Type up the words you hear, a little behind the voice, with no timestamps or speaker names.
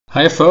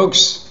Hi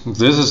folks,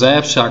 this is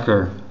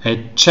AppShocker,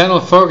 a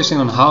channel focusing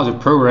on how to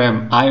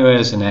program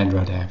iOS and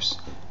Android apps.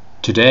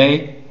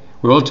 Today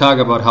we will talk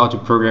about how to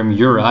program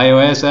your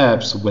iOS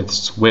apps with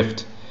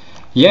Swift.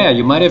 Yeah,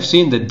 you might have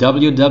seen the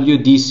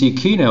WWDC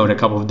keynote a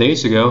couple of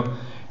days ago.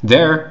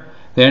 There,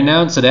 they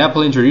announced that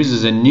Apple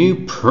introduces a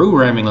new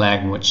programming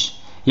language.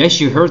 Yes,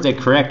 you heard that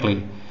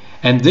correctly.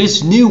 And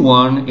this new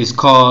one is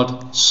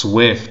called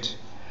Swift.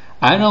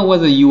 I don't know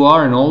whether you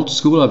are an old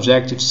school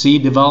Objective-C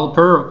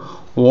developer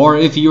or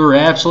if you're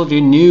absolutely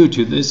new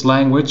to this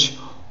language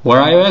or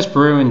iOS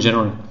programming in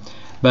general,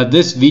 but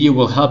this video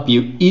will help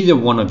you, either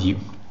one of you.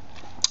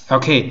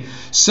 Okay,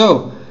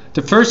 so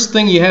the first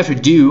thing you have to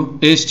do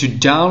is to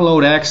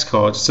download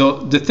XCode.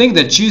 So the thing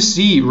that you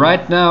see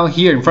right now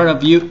here in front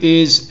of you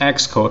is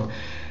XCode.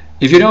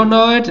 If you don't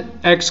know it,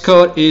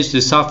 XCode is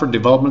the software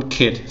development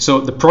kit,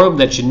 so the program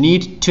that you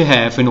need to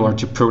have in order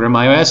to program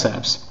iOS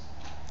apps.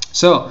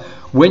 So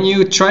when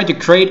you try to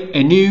create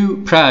a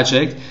new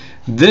project,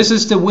 this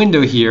is the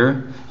window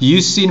here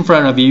you see in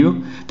front of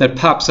you that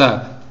pops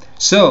up.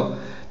 So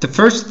the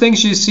first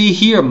things you see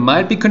here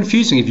might be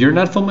confusing if you're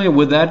not familiar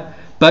with that,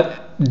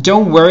 but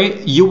don't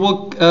worry, you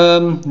will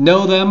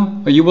know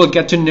them, or you will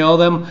get to know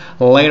them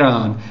later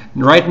on.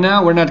 Right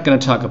now we're not going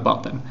to talk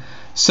about them.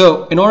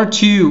 So in order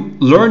to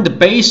learn the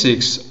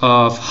basics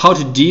of how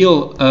to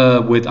deal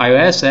with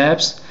iOS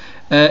apps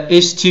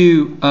is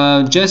to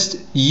just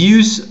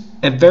use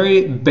a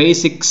very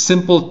basic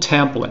simple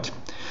template.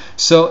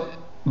 So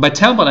by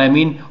template I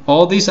mean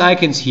all these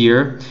icons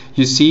here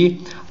you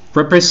see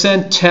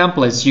represent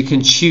templates you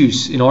can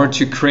choose in order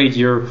to create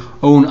your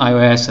own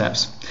iOS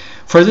apps.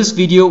 For this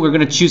video we're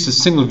going to choose a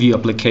single view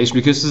application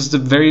because this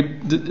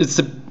is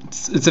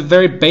it's a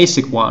very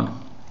basic one.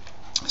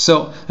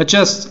 So let's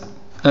just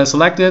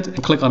select it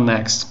and click on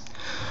next.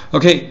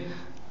 Okay,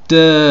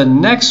 the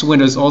next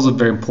window is also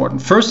very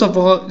important. First of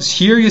all,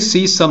 here you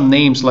see some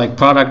names like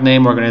product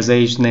name,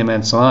 organization name,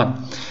 and so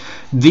on.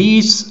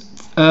 These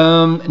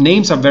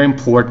names are very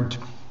important.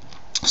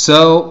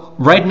 So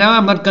right now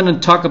I'm not going to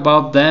talk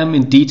about them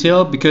in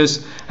detail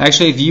because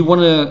actually if you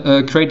want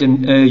to create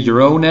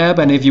your own app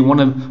and if you want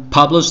to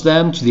publish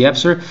them to the App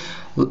Store,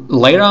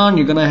 later on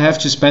you're going to have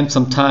to spend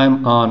some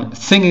time on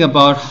thinking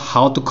about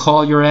how to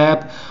call your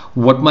app,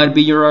 what might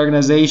be your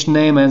organization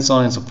name, and so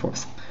on and so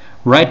forth.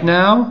 Right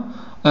now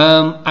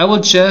I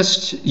will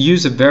just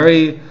use a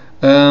very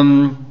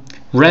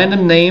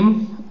random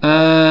name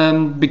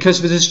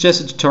because this is just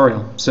a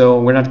tutorial,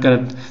 so we're not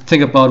going to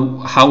think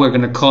about how we're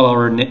going to call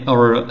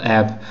our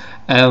app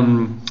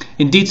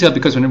in detail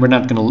because we're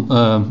not going to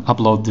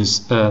upload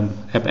this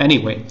app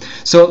anyway.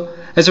 So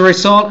as a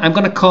result, I'm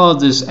going to call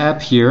this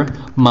app here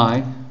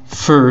my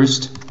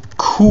first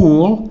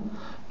cool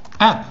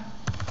app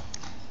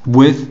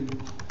with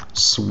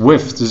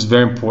Swift. This is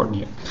very important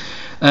here.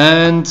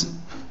 And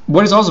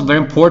what is also very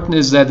important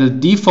is that the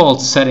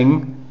default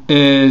setting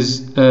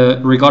is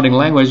regarding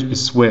language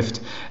is Swift,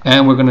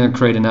 and we're going to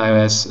create an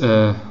iOS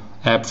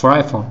app for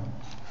iPhone.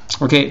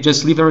 Okay,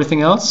 just leave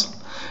everything else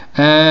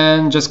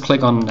and just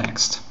click on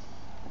next.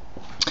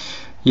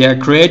 Yeah,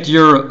 create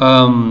your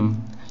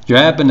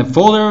app in a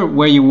folder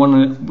where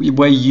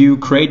you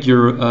create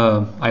your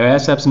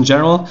iOS apps in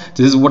general.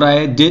 This is what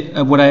I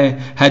did, what I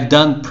had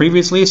done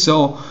previously.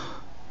 So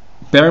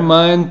bear in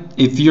mind,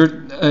 if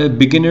you're a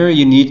beginner,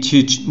 you need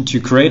to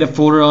create a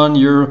folder on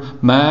your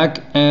Mac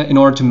in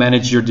order to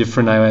manage your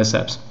different iOS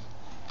apps.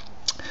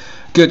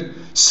 Good.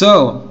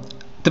 So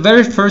the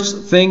very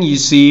first thing you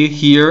see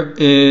here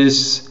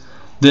is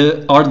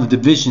the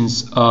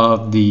divisions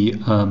of the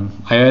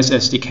iOS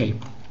SDK.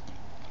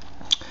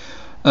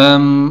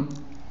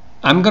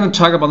 I'm going to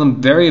talk about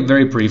them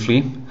very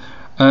briefly.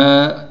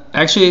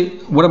 Actually,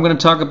 what I'm going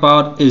to talk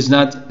about is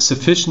not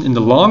sufficient in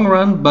the long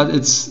run, but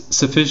it's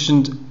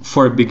sufficient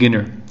for a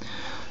beginner.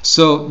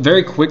 So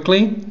very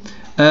quickly,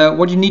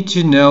 what you need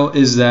to know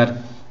is that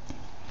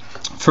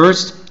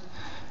first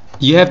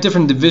you have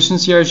different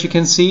divisions here, as you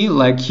can see.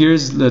 Like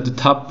here's the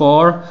top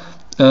bar.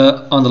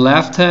 On the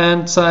left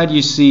hand side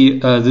you see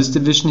this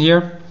division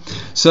here.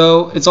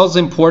 So it's also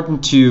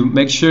important to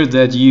make sure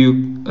that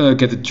you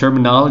get the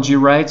terminology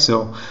right.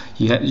 So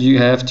you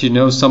have to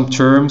know some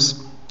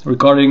terms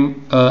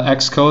regarding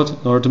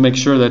XCode in order to make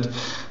sure that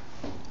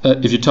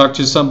if you talk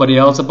to somebody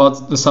else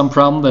about some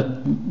problem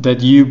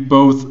that you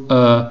both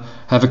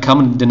have a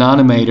common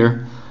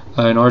denominator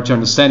in order to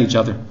understand each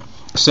other.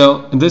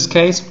 So in this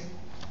case,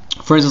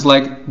 for instance,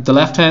 like the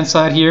left hand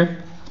side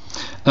here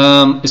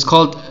is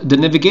called the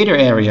Navigator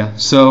area.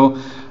 So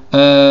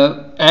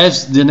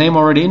as the name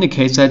already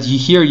indicates, that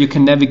here you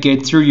can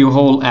navigate through your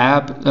whole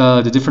app,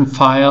 the different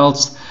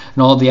files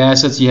and all the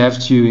assets you have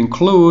to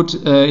include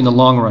in the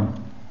long run.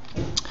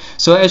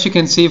 So as you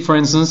can see, for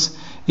instance,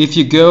 if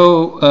you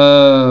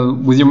go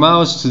with your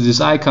mouse to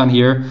this icon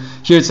here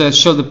it says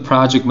show the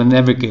project my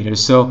Navigator.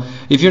 So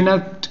if you're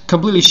not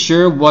completely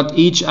sure what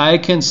each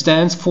icon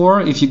stands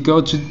for, if you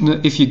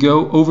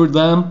go over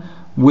them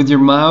with your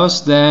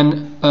mouse,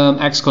 then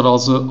XCode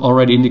also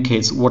already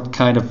indicates what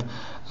kind of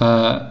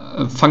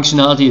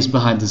functionality is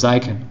behind this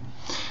icon.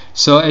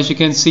 So as you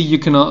can see, you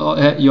can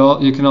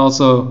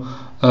also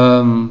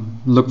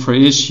look for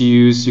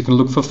issues. You can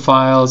look for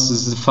files.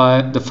 This is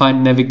the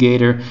Find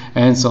Navigator,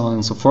 and so on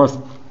and so forth.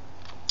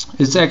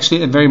 It's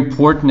actually a very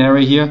important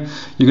area here.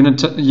 You're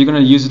gonna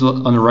use it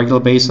on a regular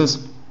basis.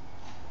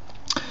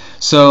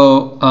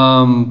 So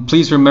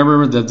please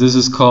remember that this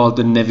is called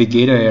the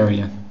Navigator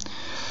area.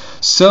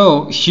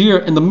 So here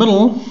in the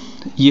middle,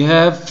 you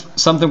have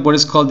something what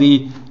is called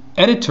the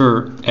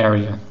Editor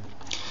area.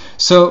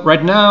 So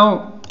right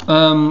now,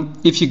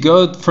 if you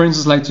go, for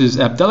instance, like to this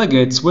app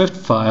Delegate Swift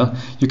file,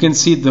 you can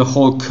see the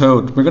whole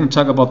code. We're going to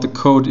talk about the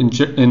code in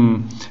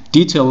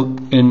detail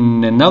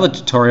in another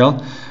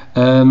tutorial,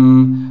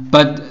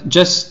 but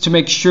just to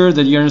make sure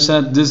that you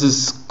understand, this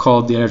is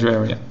called the editor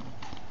area.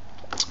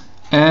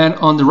 And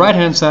on the right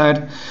hand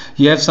side,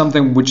 you have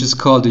something which is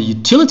called the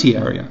utility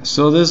area.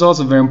 So this is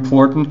also very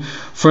important.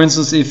 For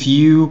instance, if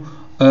you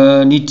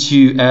need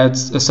to add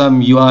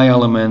some UI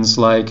elements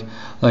like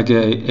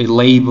a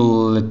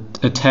label,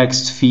 a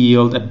text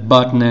field, a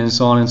button, and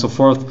so on and so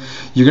forth,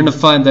 you're going to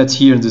find that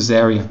here in this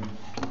area.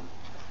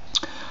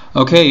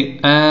 Okay,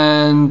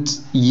 and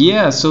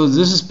yeah, so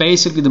this is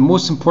basically the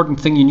most important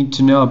thing you need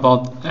to know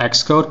about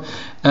XCode.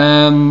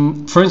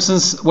 For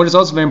instance, what is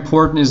also very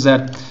important is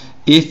that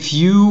if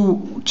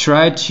you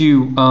try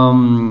to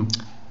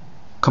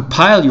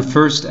compile your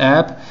first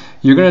app,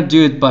 you're going to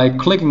do it by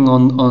clicking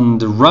on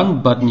the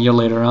Run button here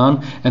later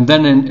on, and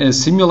then a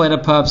simulator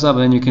pops up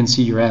and then you can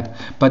see your app.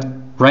 But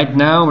right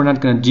now we're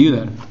not going to do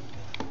that.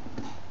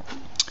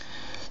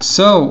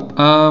 So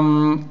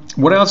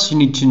what else you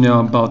need to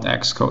know about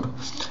Xcode?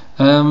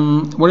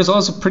 What is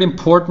also pretty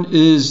important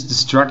is the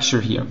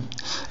structure here.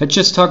 Let's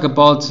just talk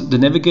about the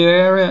Navigator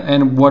area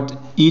and what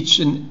each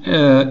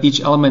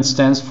element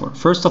stands for.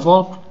 First of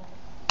all,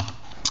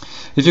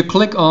 if you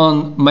click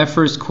on My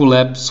First Cool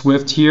App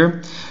Swift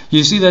here,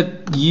 you see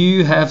that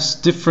you have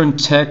different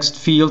text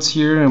fields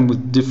here and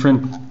with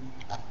different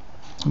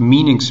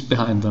meanings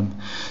behind them.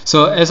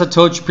 So as I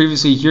told you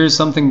previously, here is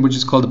something which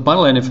is called a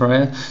bundle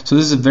identifier. So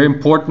this is a very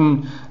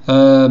important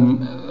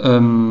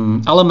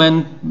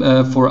element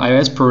for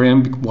iOS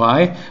program.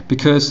 Why?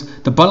 Because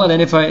the bundle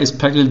identifier is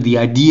practically the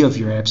ID of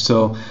your app.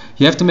 So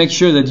you have to make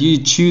sure that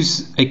you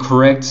choose a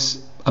correct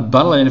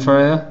bundle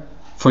identifier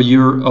for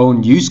your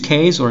own use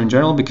case or in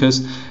general,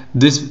 because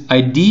this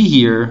ID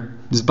here,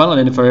 this bundle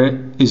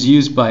identifier, is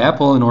used by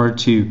Apple in order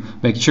to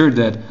make sure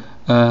that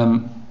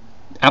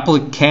Apple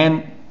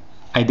can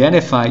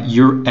identify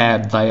your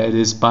app via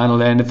this bundle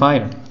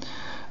identifier.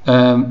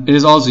 It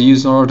is also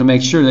used in order to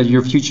make sure that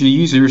your future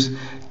users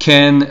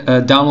can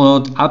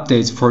download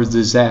updates for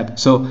this app.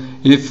 So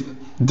if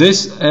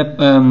this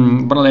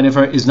bundle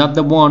identifier is not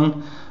the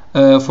one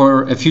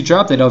for a future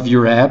update of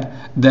your app,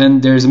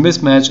 then there's a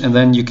mismatch, and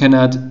then you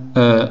cannot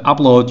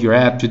upload your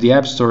app to the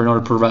App Store in order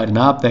to provide an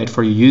update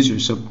for your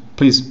users. So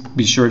please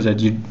be sure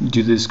that you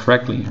do this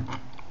correctly.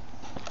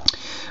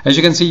 As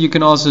you can see, you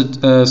can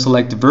also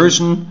select the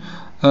version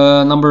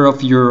number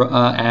of your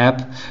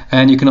app,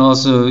 and you can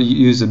also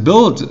use a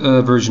build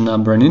version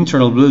number, an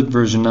internal build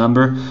version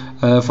number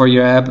for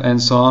your app,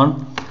 and so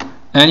on.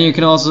 And you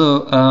can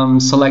also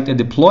select a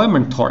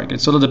deployment target.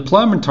 So the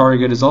deployment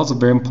target is also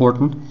very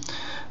important,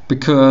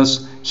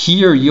 because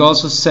here you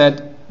also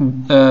set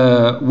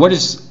what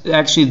is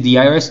actually the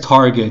iOS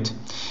target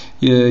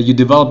you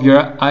develop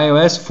your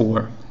iOS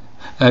for,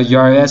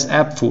 your iOS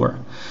app for.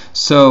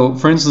 So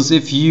for instance,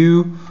 if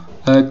you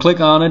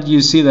click on it,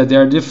 you see that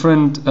there are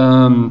different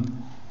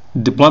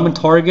deployment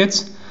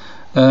targets.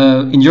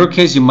 In your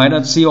case, you might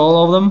not see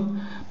all of them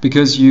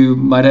because you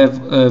might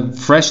have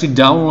freshly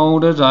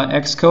downloaded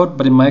Xcode,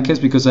 but in my case,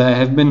 because I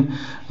have been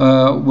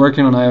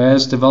working on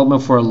iOS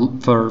development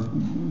for a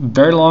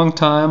very long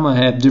time, I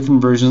have different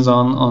versions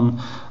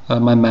on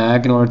my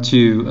Mac in order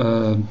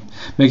to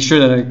make sure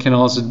that I can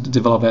also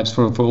develop apps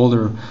for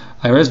older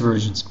iOS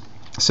versions.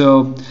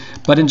 So,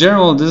 but in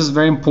general, this is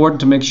very important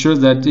to make sure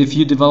that if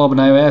you develop an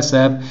iOS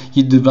app,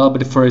 you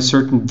develop it for a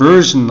certain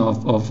version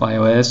of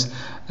iOS,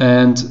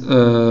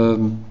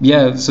 and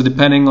yeah, so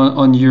depending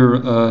on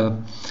your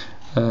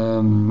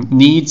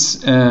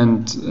needs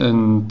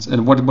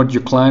and what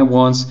your client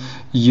wants,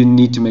 you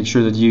need to make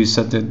sure that you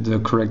set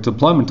the correct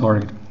deployment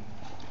target.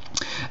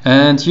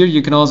 And here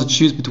you can also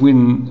choose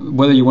between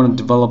whether you want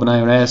to develop an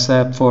iOS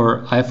app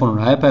for iPhone or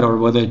iPad, or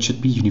whether it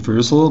should be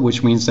universal,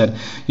 which means that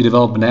you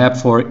develop an app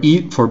for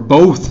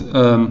both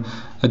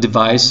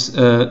devices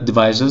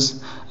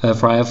for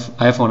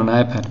iPhone and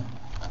iPad.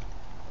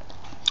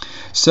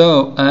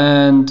 So,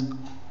 and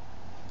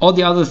all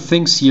the other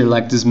things here,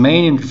 like this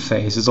main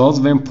interface, is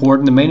also very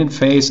important. The main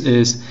interface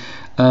is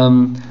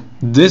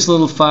this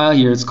little file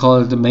here. It's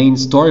called the main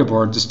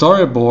storyboard. The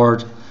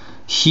storyboard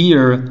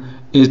here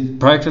is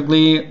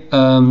practically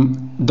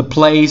the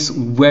place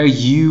where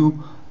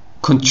you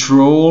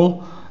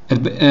control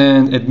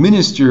and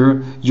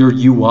administer your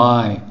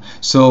UI.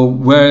 So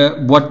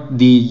what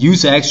the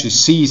user actually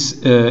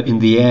sees in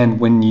the end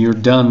when you're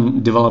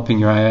done developing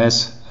your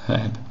iOS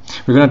app.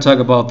 We're going to talk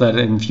about that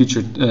in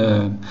future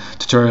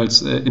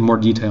tutorials in more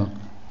detail.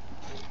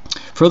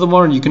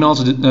 Furthermore, you can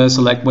also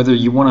select whether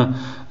you want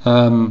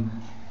to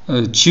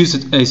choose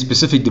a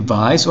specific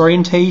device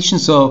orientation.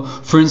 So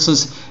for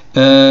instance,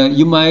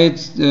 you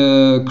might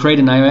create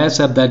an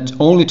iOS app that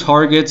only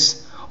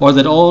targets or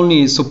that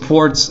only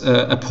supports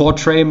a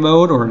portrait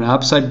mode or an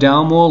upside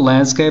down mode,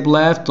 landscape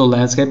left or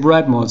landscape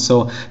right mode.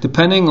 So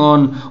depending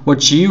on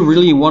what you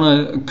really want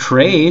to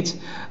create,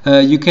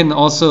 you can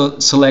also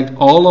select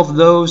all of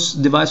those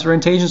device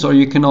orientations, or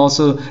you can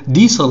also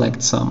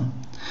deselect some.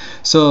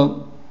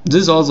 So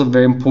this is also a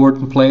very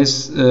important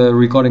place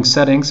regarding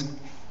settings.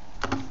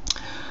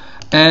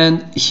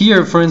 And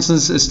here, for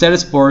instance, a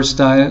status bar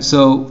style.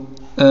 So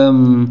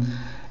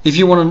if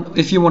you want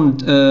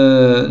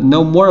to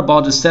know more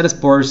about the status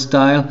bar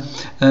style,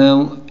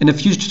 in a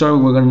future tutorial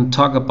we're going to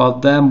talk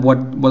about them,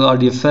 what are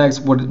the effects,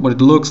 what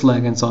it looks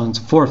like, and so on and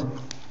so forth.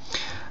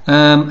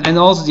 And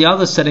also the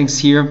other settings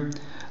here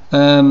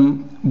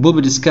will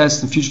be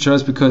discussed in future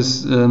tutorials,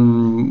 because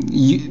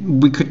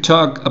we could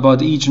talk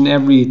about each and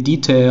every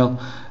detail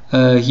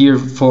here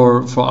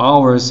for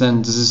hours,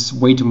 and this is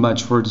way too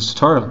much for this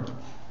tutorial.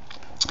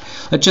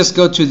 Let's just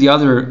go to the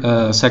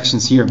other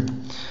sections here.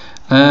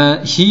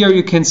 Here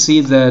you can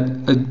see that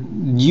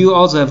you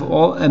also have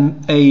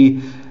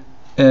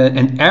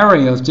an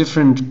array of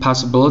different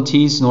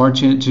possibilities in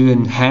order to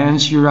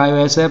enhance your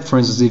iOS app. For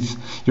instance, if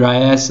your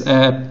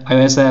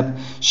iOS app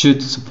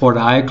should support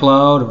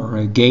iCloud or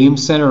a Game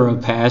Center or a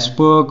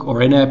Passbook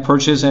or in-app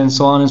purchase and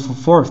so on and so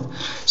forth.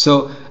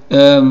 So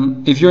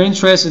if you're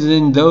interested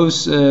in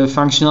those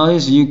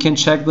functionalities, you can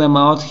check them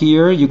out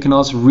here. You can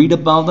also read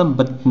about them,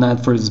 but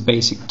not for this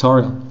basic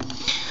tutorial.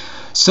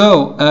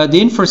 So the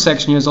info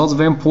section here is also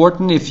very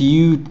important if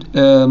you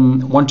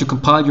want to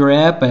compile your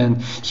app, and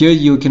here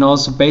you can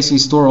also basically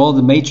store all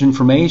the major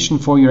information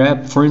for your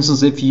app. For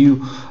instance, if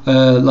you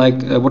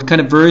what kind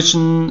of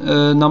version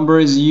number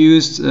is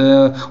used,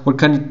 what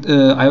kind of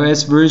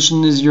iOS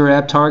version is your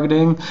app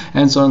targeting,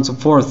 and so on and so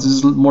forth. This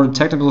is more the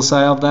technical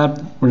side of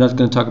that. We're not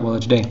going to talk about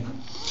it today.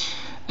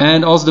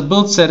 And also the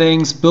build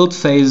settings, build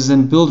phases,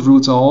 and build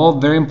routes are all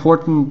very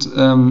important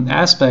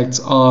aspects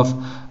of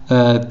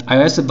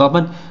iOS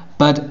development.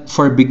 But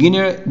for a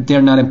beginner,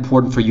 they're not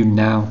important for you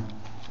now.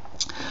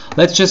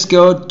 Let's just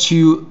go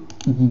to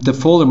the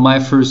folder My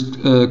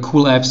First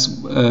Cool Apps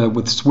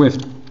with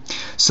Swift.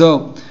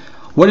 So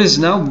what is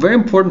now very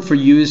important for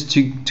you is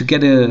to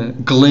get a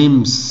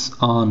glimpse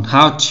on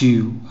how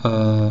to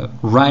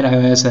write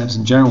iOS apps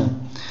in general.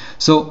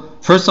 So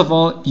first of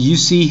all, you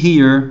see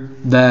here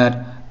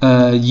that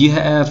you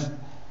have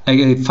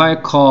a file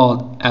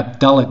called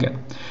AppDelegate.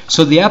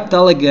 So the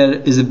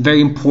AppDelegate is a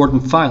very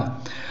important file.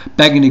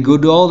 Back in the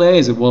good old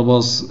days, there were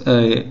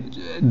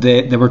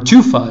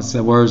two files.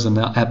 There was an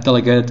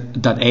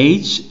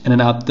appdelegate.h and an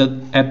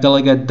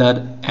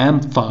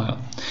appdelegate.m file,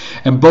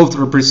 and both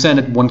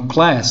represented one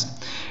class.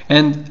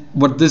 And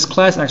what this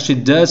class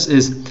actually does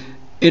is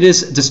it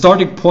is the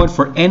starting point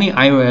for any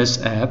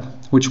iOS app,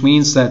 which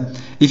means that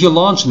if you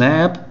launch an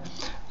app,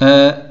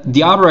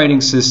 the operating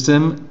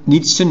system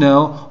needs to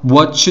know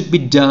what should be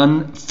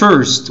done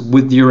first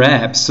with your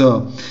app.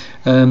 So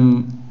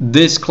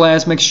this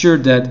class makes sure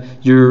that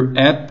your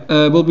app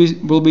will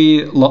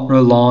be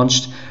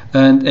launched,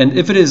 and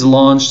if it is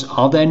launched,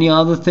 are there any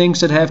other things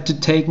that have to be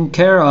taken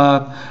care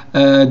of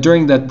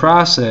during that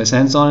process,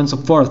 and so on and so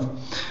forth.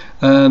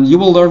 You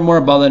will learn more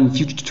about that in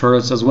future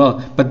tutorials as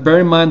well, but bear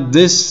in mind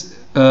this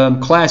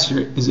class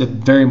here is a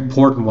very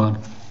important one.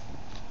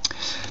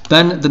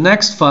 Then the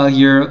next file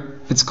here,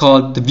 it's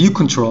called the view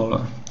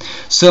controller.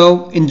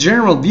 So in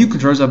general, view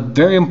controllers are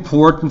very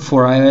important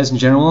for iOS in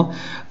general.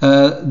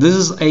 This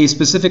is a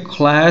specific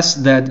class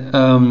that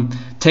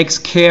takes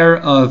care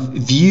of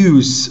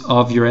views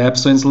of your app.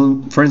 So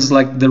for instance,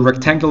 like the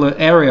rectangular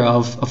area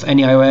of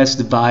any iOS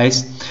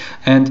device,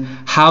 and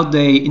how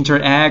they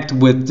interact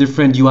with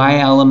different UI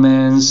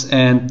elements,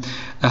 and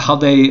how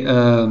they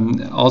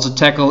also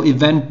tackle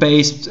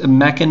event-based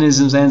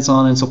mechanisms and so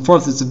on and so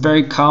forth. It's a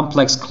very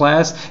complex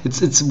class.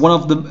 It's one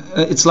of the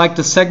it's like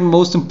the second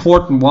most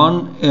important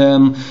one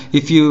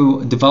if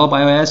you develop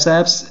iOS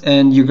apps,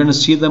 and you're going to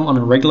see them on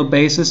a regular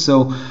basis.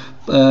 So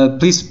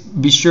please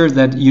be sure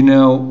that you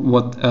know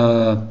what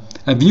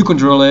a view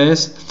controller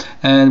is,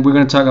 and we're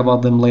going to talk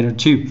about them later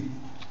too.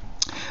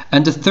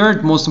 And the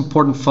third most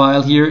important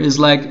file here is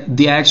like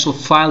the actual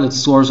file that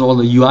stores all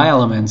the UI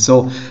elements.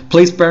 So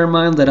please bear in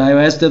mind that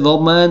iOS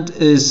development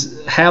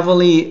is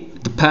heavily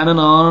dependent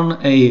on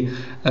a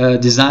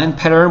design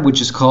pattern which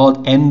is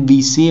called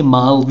MVC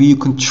Model View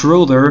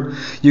Controller.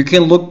 You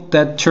can look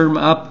that term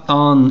up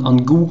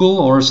on Google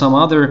or some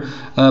other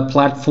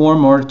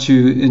platform, or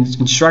to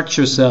instruct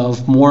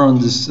yourself more on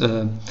this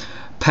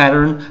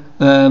pattern.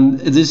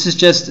 This is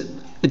just,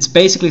 it's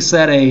basically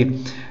set a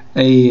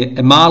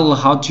model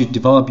how to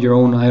develop your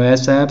own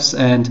iOS apps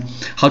and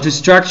how to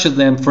structure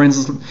them. For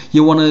instance,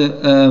 you want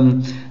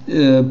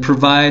to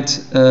provide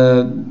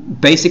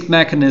basic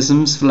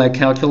mechanisms like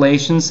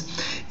calculations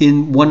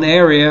in one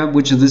area,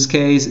 which in this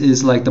case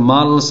is like the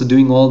models, so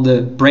doing all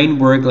the brain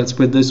work, let's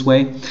put it this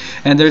way.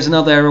 And there's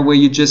another area where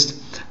you just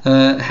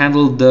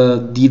handle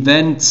the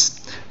events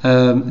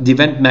the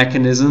event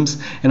mechanisms,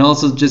 and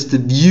also just the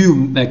view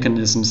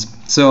mechanisms.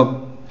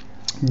 So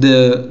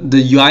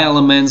the UI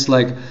elements,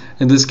 like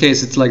in this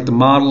case it's like the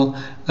model,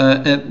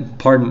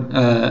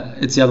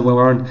 it's the other way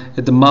around.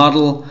 The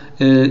model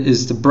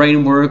is the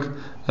brainwork,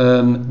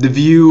 the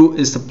view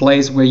is the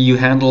place where you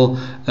handle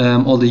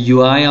all the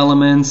UI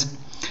elements,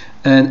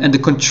 and the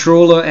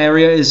controller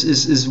area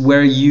is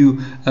where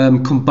you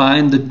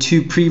combine the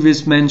two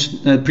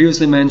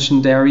previously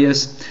mentioned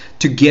areas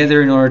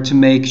together in order to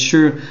make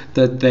sure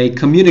that they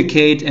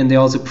communicate, and they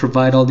also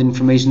provide all the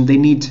information they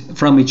need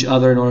from each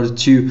other in order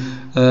to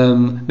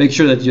make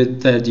sure that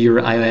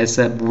your iOS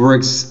app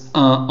works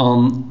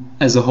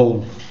as a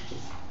whole.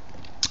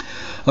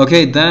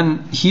 Okay,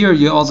 then here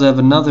you also have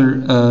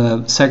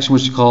another section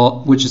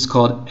which is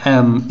called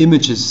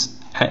images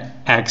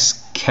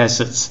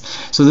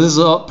XCode. So this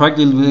is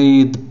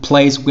practically the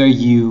place where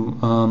you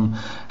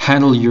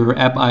handle your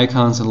app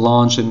icons and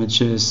launch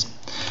images.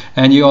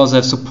 And you also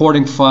have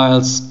supporting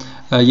files.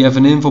 You have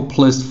an info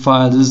list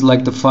file. This is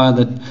like the file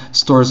that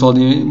stores all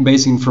the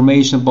basic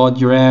information about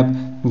your app.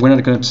 We're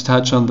not going to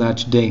touch on that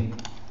today.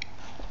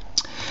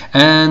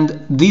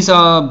 And these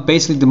are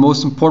basically the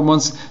most important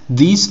ones.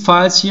 These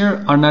files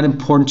here are not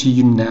important to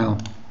you now.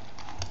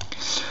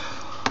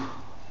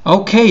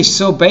 Okay,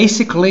 so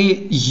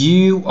basically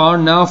you are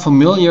now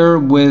familiar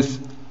with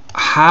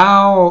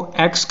how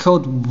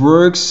Xcode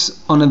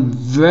works on a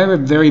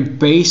very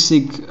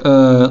basic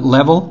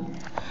level.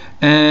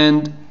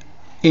 And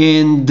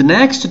in the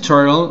next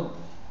tutorial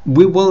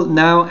we will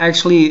now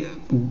actually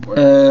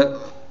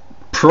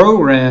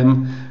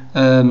program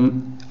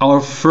our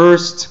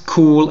first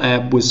cool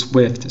app with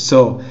Swift.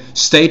 So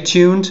stay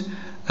tuned.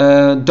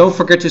 Don't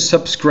forget to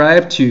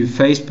subscribe to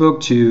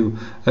Facebook, to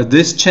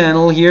this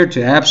channel here, to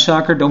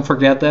AppShocker. Don't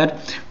forget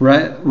that.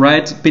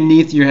 Right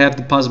beneath you have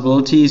the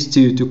possibilities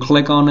to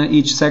click on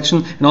each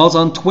section, and also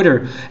on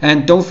Twitter.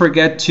 And don't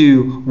forget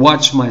to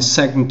watch my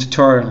second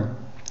tutorial.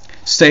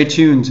 Stay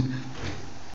tuned.